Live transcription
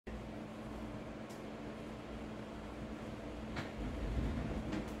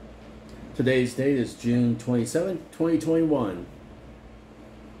Today's date is June 27, 2021.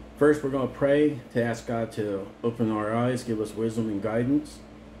 First, we're going to pray to ask God to open our eyes, give us wisdom and guidance,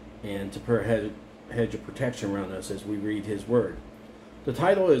 and to put a hedge of protection around us as we read His Word. The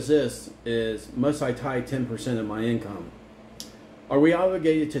title is Must I Tithe 10% of my income? Are we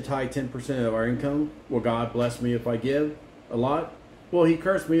obligated to tithe 10% of our income? Will God bless me if I give a lot? Will He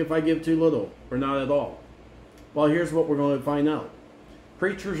curse me if I give too little or not at all? Well, here's what we're going to find out.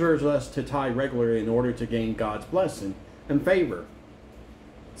 Preachers urge us to tithe regularly in order to gain God's blessing and favor.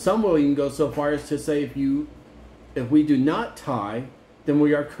 Some will even go so far as to say if we do not tithe, then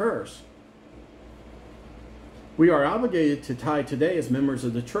we are cursed. We are obligated to tithe today as members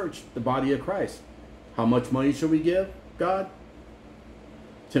of the church, the body of Christ. How much money should we give God?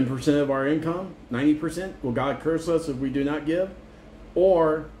 10% of our income? 90%? Will God curse us if we do not give?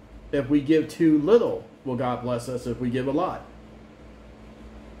 Or if we give too little, will God bless us if we give a lot?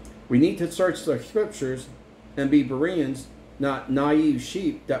 We need to search the scriptures and be Bereans, not naive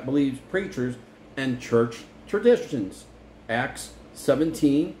sheep that believe preachers and church traditions. Acts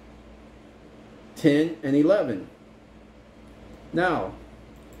 17, 10, and 11. Now,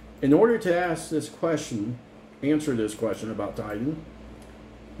 in order to answer this question about tithing,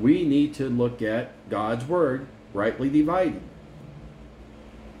 we need to look at God's Word, rightly divided.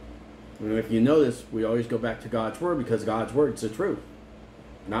 And if you notice, we always go back to God's Word because God's Word is the truth.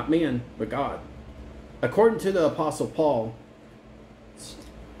 Not man, but God. According to the Apostle Paul,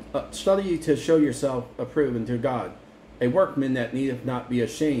 study to show yourself approved unto God, a workman that needeth not be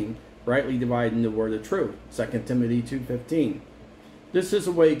ashamed, rightly dividing the word of truth. 2 Timothy 2:15. This is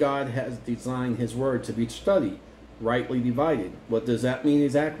the way God has designed His Word to be studied, rightly divided. What does that mean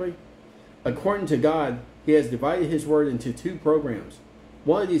exactly? According to God, He has divided His Word into two programs.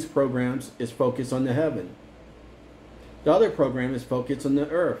 One of these programs is focused on the heaven. The other program is focused on the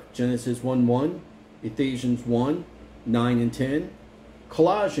earth. Genesis 1:1, Ephesians 1:9 and 10,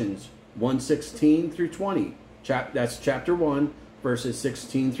 Colossians 1:16 through 20. That's chapter 1, verses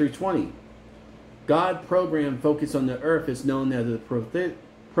 16 through 20. God's program focused on the earth is known as the prophetic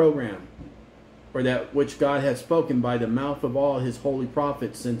program, or that which God has spoken by the mouth of all His holy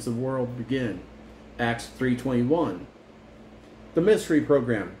prophets since the world began. Acts 3:21. The mystery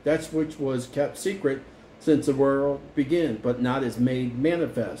program, that's which was kept secret since the world began, but not is made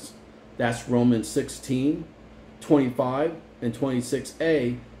manifest. That's Romans 16, 25, and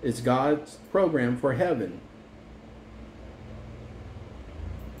 26a is God's program for heaven.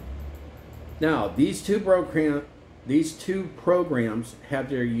 Now, these two programs have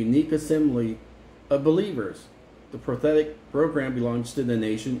their unique assembly of believers. The prophetic program belongs to the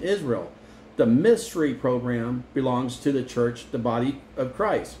nation Israel. The mystery program belongs to the church, the body of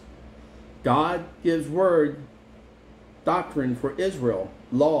Christ. God gives word doctrine for Israel,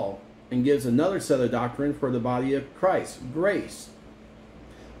 law, and gives another set of doctrine for the body of Christ, grace.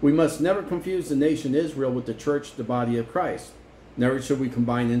 We must never confuse the nation Israel with the church, the body of Christ. Never should we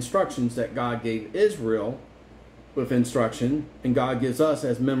combine instructions that God gave Israel with instruction, and God gives us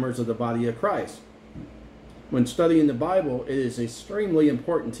as members of the body of Christ. When studying the Bible, it is extremely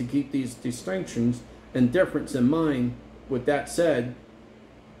important to keep these distinctions and difference in mind. With that said,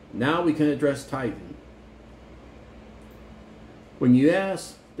 now we can address tithing. When you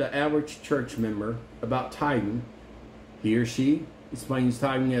ask the average church member about tithing, he or she explains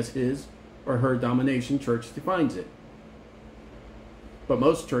tithing as his or her denomination church defines it. But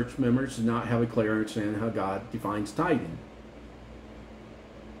most church members do not have a clear understanding how God defines tithing.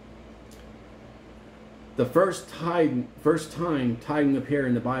 The first time tithing appeared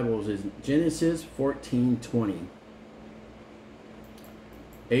in the Bible is in Genesis 14:20.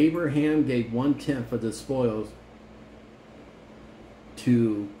 Abraham gave 1/10 of the spoils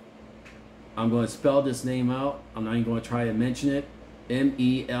to, I'm going to spell this name out, I'm not even going to try to mention it,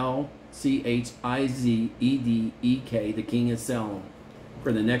 Melchizedek, the king of Salem,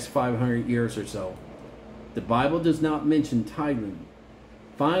 for the next 500 years or so. The Bible does not mention tithing.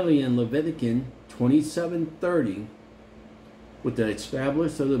 Finally, in Leviticus 27:30, with the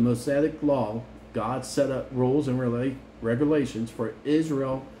establishment of the Mosaic law, God set up rules and regulations for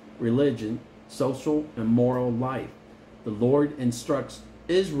Israel religion, social, and moral life. The Lord instructs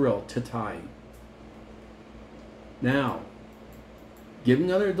Israel to tithe. Now,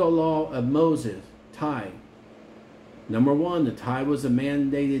 given under the law of Moses, tithe. Number one, the tithe was a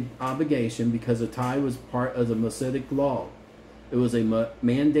mandated obligation because the tithe was part of the Mosaic law. It was a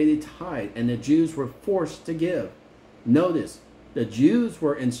mandated tithe, and the Jews were forced to give. Notice, the Jews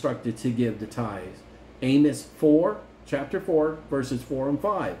were instructed to give the tithes. Amos 4, chapter 4, verses 4 and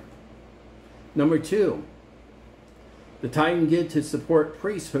 5. Number two, The tithing given to support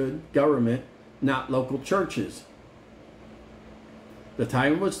priesthood, government, not local churches. The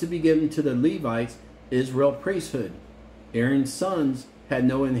tithing was to be given to the Levites, Israel priesthood. Aaron's sons had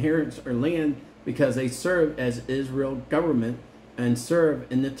no inheritance or land because they served as Israel government and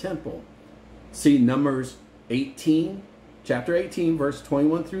served in the temple. See Numbers 18, chapter 18, verse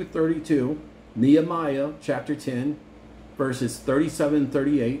 21 through 32, Nehemiah chapter 10, verses 37 and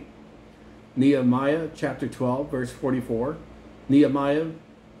 38, Nehemiah chapter 12, verse 44, Nehemiah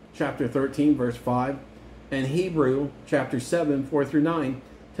chapter 13, verse 5, and Hebrew chapter 7, 4 through 9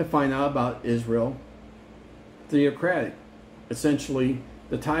 to find out about Israel theocratic. Essentially,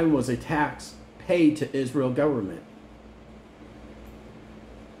 the tithe was a tax paid to Israel government.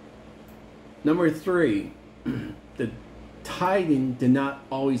 Number 3, the tithing did not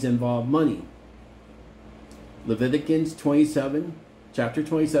always involve money. Leviticus 27, chapter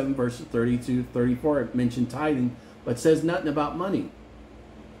 27, verses 32 34 mentioned tithing, but says nothing about money.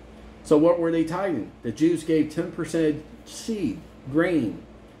 So what were they tithing? The Jews gave 10% seed, grain,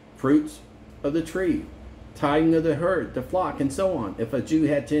 fruits of the tree, tithing of the herd, the flock, and so on. If a Jew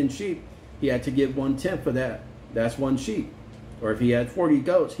had 10 sheep, he had to give 1/10 of that. That's 1 sheep. Or if he had 40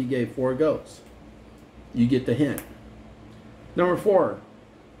 goats, he gave 4 goats. You get the hint. Number 4,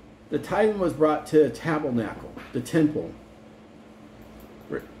 the tithing was brought to the tabernacle, the temple.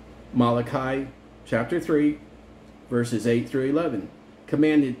 Malachi chapter 3, verses 8 through 11,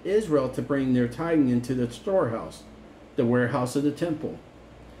 commanded Israel to bring their tithing into the storehouse, the warehouse of the temple.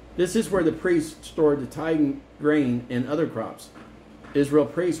 This is where the priests stored the tithing grain and other crops. Israel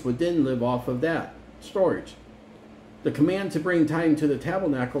priests would then live off of that storage. The command to bring tithing to the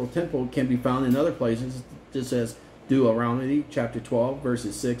tabernacle temple can be found in other places, just as Deuteronomy chapter 12,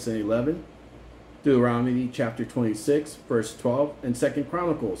 verses 6 and 11, Deuteronomy chapter 26, verse 12, and 2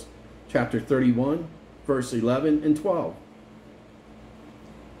 Chronicles chapter 31, verse 11 and 12.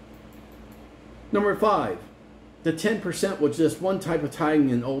 Number 5, the 10% was just one type of tithing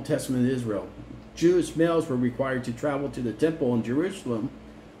in Old Testament Israel. Jewish males were required to travel to the temple in Jerusalem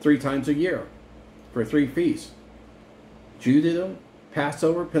 3 times a year for 3 feasts: Judaism,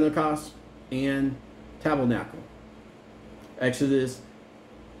 Passover, Pentecost, and Tabernacle. Exodus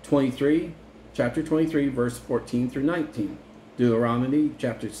 23, chapter 23, verse 14 through 19. Deuteronomy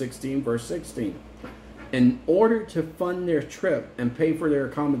chapter 16, verse 16. In order to fund their trip and pay for their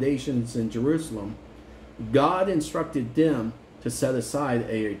accommodations in Jerusalem, God instructed them to set aside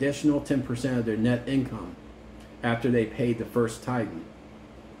an additional 10% of their net income after they paid the first tithing.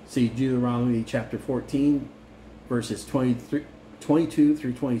 See Deuteronomy chapter 14, verses 22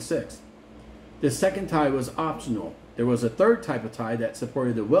 through 26. The second tithe was optional. There was a third type of tithe that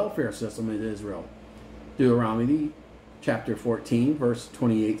supported the welfare system in Israel. Deuteronomy chapter 14, verse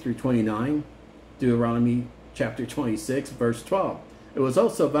 28 through 29. Deuteronomy chapter 26, verse 12. It was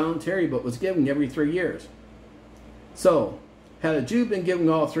also voluntary, but was given every 3 years. So, had a Jew been given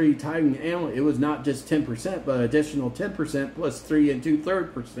all 3 tithing annually, it was not just 10%, but additional 10% plus 3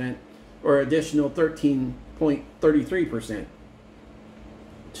 2/3%, or additional 13.33%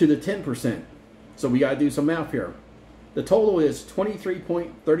 to the 10%. So we got to do some math here. The total is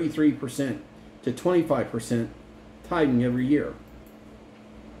 23.33% to 25% tithing every year.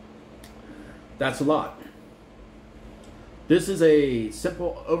 That's a lot. This is a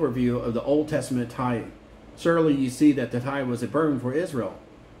simple overview of the Old Testament tithe. Surely you see that the tithe was a burden for Israel.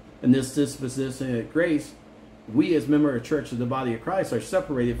 In this disposition of grace, we as members of the Church of the Body of Christ are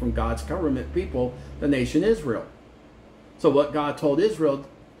separated from God's covenant people, the nation Israel. So what God told Israel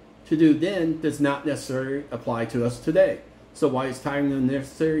to do then does not necessarily apply to us today. So why is tithing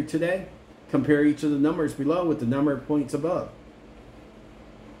necessary today? Compare each of the numbers below with the number of points above.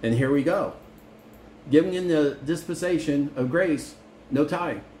 And here we go. Giving in the dispensation of grace, no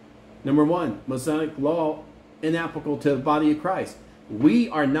tithe. Number 1, Mosaic law inapplicable to the body of Christ. We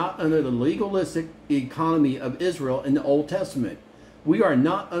are not under the legalistic economy of Israel in the Old Testament. We are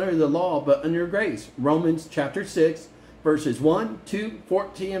not under the law, but under grace. Romans chapter 6, verses 1, 2,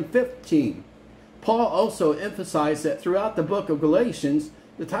 14, and 15. Paul also emphasized that throughout the book of Galatians,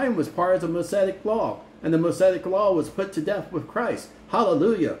 the tithing was part of the Mosaic law, and the Mosaic law was put to death with Christ.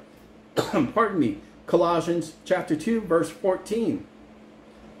 Hallelujah. Pardon me. Colossians chapter 2, verse 14.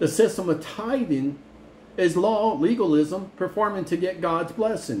 The system of tithing is law, legalism, performing to get God's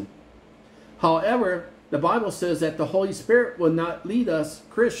blessing. However, the Bible says that the Holy Spirit will not lead us,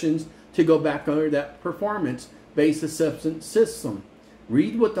 Christians, to go back under that performance-based acceptance system.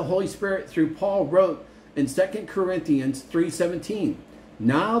 Read what the Holy Spirit through Paul wrote in 2 Corinthians 3:17.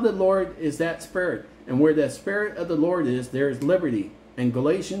 Now the Lord is that Spirit, and where the Spirit of the Lord is, there is liberty. In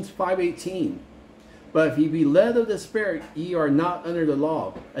Galatians 5:18. But if ye be led of the Spirit, ye are not under the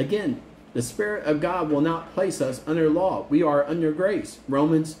law. Again, the Spirit of God will not place us under law. We are under grace.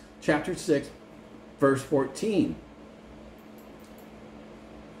 Romans chapter 6, verse 14.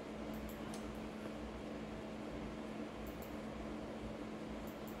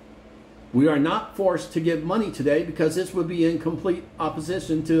 We are not forced to give money today because this would be in complete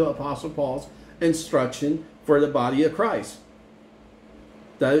opposition to Apostle Paul's instruction for the body of Christ.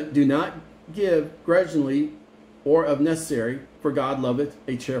 Do not give grudgingly or of necessary, for God loveth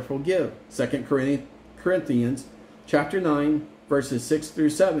a cheerful give. 2 Corinthians chapter 9, verses 6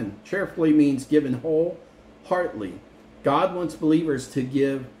 through 7. Cheerfully means given wholeheartedly. God wants believers to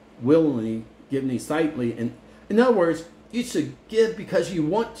give willingly, give excitedly. And in other words, you should give because you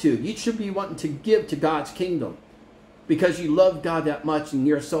want to. You should be wanting to give to God's kingdom because you love God that much and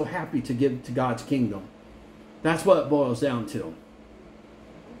you're so happy to give to God's kingdom. That's what it boils down to.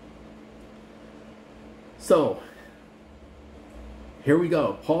 So, here we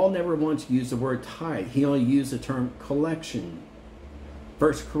go. Paul never once used the word tithe. He only used the term collection.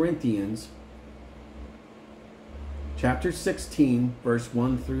 1 Corinthians chapter 16, verse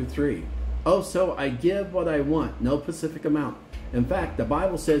 1 through 3. Oh, so I give what I want, no specific amount. In fact, the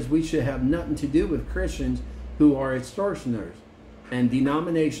Bible says we should have nothing to do with Christians who are extortioners, and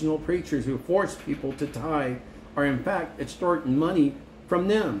denominational preachers who force people to tithe are in fact extorting money from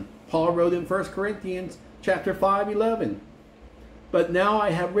them. Paul wrote in 1 Corinthians chapter 5:11. But now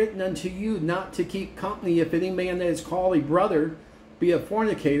I have written unto you not to keep company if any man that is called a brother be a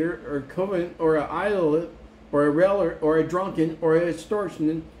fornicator, or covenant, or an idolater, or a railer, or a drunken, or an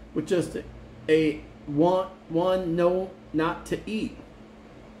extortioner, with just a one know not to eat.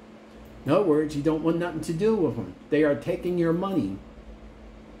 In other words, you don't want nothing to do with them. They are taking your money.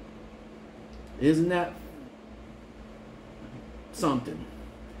 Isn't that something?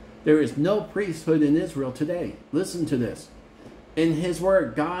 There is no priesthood in Israel today. Listen to this. In his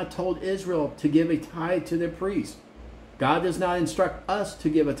word, God told Israel to give a tithe to the priest. God does not instruct us to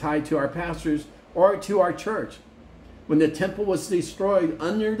give a tithe to our pastors or to our church. When the temple was destroyed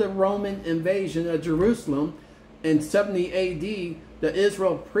under the Roman invasion of Jerusalem in 70 AD, the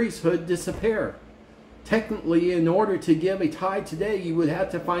Israel priesthood disappeared. Technically, in order to give a tithe today, you would have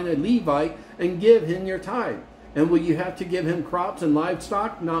to find a Levite and give him your tithe. And will you have to give him crops and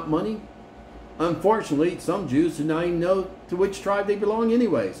livestock, not money? Unfortunately, some Jews do not even know to which tribe they belong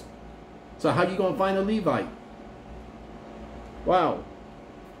anyways. So how are you going to find a Levite? Wow.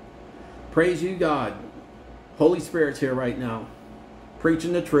 Praise you, God. Holy Spirit's here right now,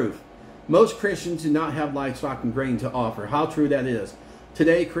 preaching the truth. Most Christians do not have livestock and grain to offer. How true that is.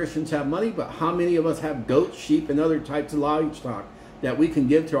 Today, Christians have money, but how many of us have goats, sheep, and other types of livestock that we can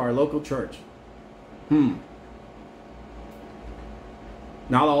give to our local church?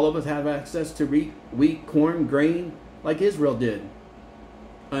 Not all of us have access to wheat, corn, grain, like Israel did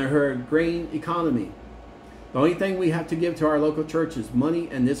under her grain economy. The only thing we have to give to our local church is money,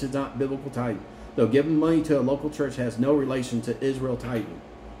 and this is not biblical tithing. Though giving money to a local church has no relation to Israel tithing.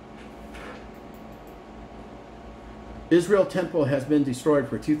 Israel temple has been destroyed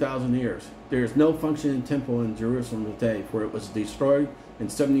for 2,000 years. There is no functioning temple in Jerusalem today, for it was destroyed in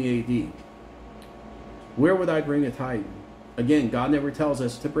 70 AD. Where would I bring a tithe? Again, God never tells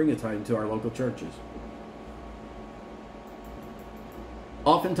us to bring a tithe to our local churches.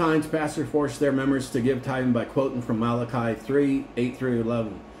 Oftentimes, pastors force their members to give tithing by quoting from Malachi 3, 8 through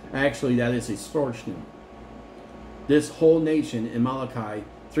 11. Actually, that is extortion. This whole nation in Malachi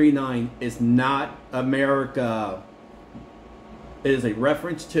 3:9 is not America. It is a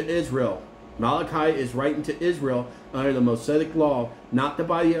reference to Israel. Malachi is writing to Israel under the Mosaic law, not the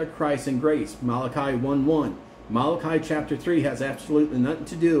body of Christ in grace. Malachi 1:1. Malachi chapter 3 has absolutely nothing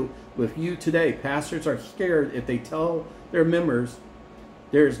to do with you today. Pastors are scared if they tell their members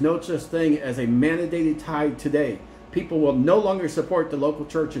there is no such thing as a mandated tithe today. People will no longer support the local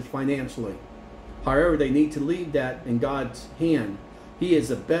churches financially. However, they need to leave that in God's hand. He is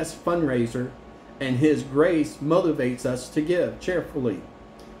the best fundraiser, and His grace motivates us to give cheerfully.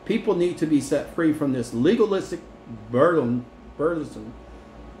 People need to be set free from this legalistic burdensome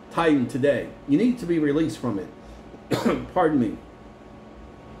tithing today. You need to be released from it. Pardon me.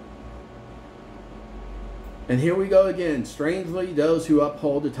 And here we go again. Strangely, those who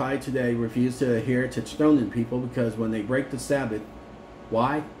uphold the tithe today refuse to adhere to stoning people because when they break the Sabbath,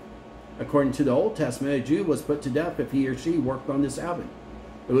 why? According to the Old Testament, a Jew was put to death if he or she worked on the Sabbath.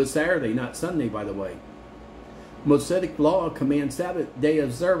 It was Saturday, not Sunday, by the way. Mosaic law commands Sabbath day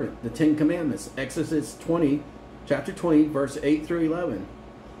observance, the 10 Commandments. Exodus 20, chapter 20, verse 8 through 11.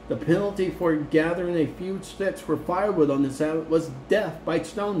 The penalty for gathering a few sticks for firewood on the Sabbath was death by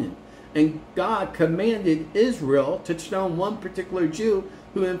stoning. And God commanded Israel to stone one particular Jew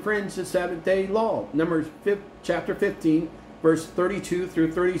who infringed the Sabbath-day law. Numbers chapter 15, verse 32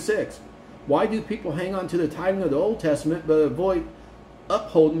 through 36. Why do people hang on to the tithing of the Old Testament but avoid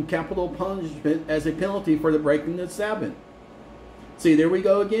upholding capital punishment as a penalty for the breaking of the Sabbath? See, there we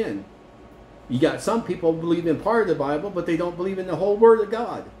go again. You got some people who believe in part of the Bible, but they don't believe in the whole Word of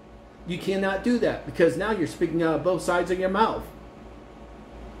God. You cannot do that, because now you're speaking out of both sides of your mouth.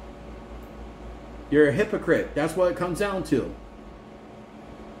 You're a hypocrite. That's what it comes down to.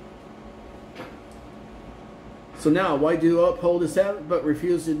 So now, why do you uphold the Sabbath but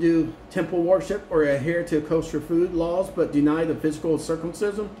refuse to do temple worship, or adhere to kosher food laws but deny the physical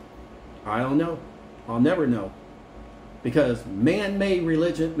circumcision? I don't know. I'll never know. Because man-made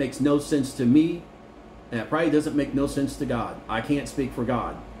religion makes no sense to me, and it probably doesn't make no sense to God. I can't speak for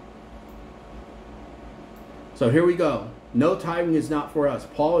God. So here we go. No tithing is not for us.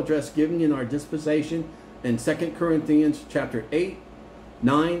 Paul addressed giving in our dispensation in 2 Corinthians chapter 8,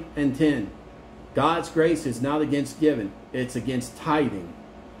 9, and 10. God's grace is not against giving. It's against tithing.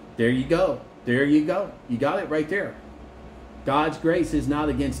 There you go. There you go. You got it right there. God's grace is not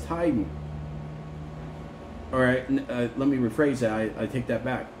against tithing. All right, let me rephrase that. I take that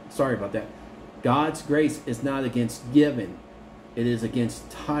back. Sorry about that. God's grace is not against giving. It is against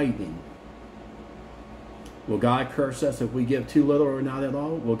tithing. Will God curse us if we give too little or not at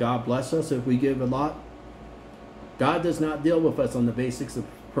all? Will God bless us if we give a lot? God does not deal with us on the basics of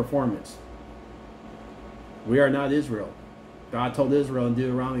performance. We are not Israel. God told Israel in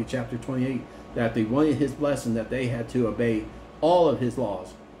Deuteronomy chapter 28 that if they wanted his blessing, that they had to obey all of his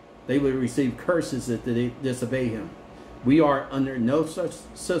laws. They would receive curses if they disobey him. We are under no such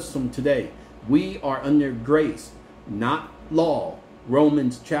system today. We are under grace, not law.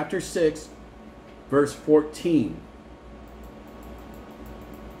 Romans chapter 6, verse 14.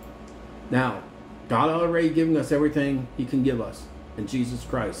 Now, God already given us everything he can give us in Jesus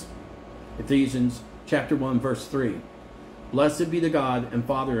Christ. Ephesians chapter 1, verse 3. Blessed be the God and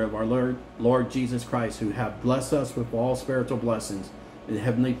Father of our Lord Jesus Christ, who have blessed us with all spiritual blessings in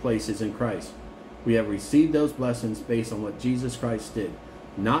heavenly places in Christ. We have received those blessings based on what Jesus Christ did,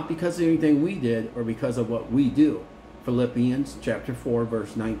 not because of anything we did or because of what we do. Philippians chapter 4,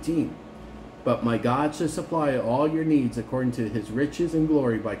 verse 19. But my God shall supply all your needs according to his riches and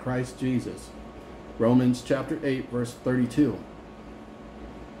glory by Christ Jesus. Romans chapter 8, verse 32.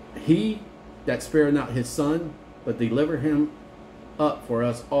 He that spared not his son, but delivered him up for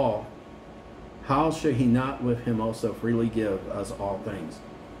us all, how shall he not with him also freely give us all things?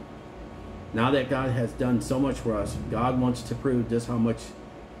 Now that God has done so much for us, God wants to prove just how much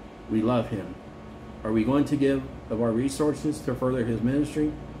we love him. Are we going to give of our resources to further his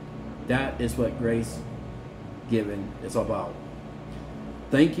ministry? That is what grace given is about.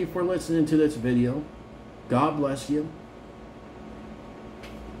 Thank you for listening to this video. God bless you.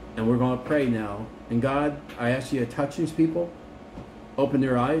 And we're going to pray now. And God, I ask you to touch these people. Open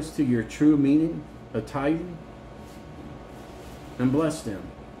their eyes to your true meaning of tithing. And bless them.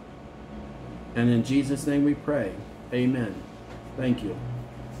 And in Jesus' name we pray. Amen. Thank you.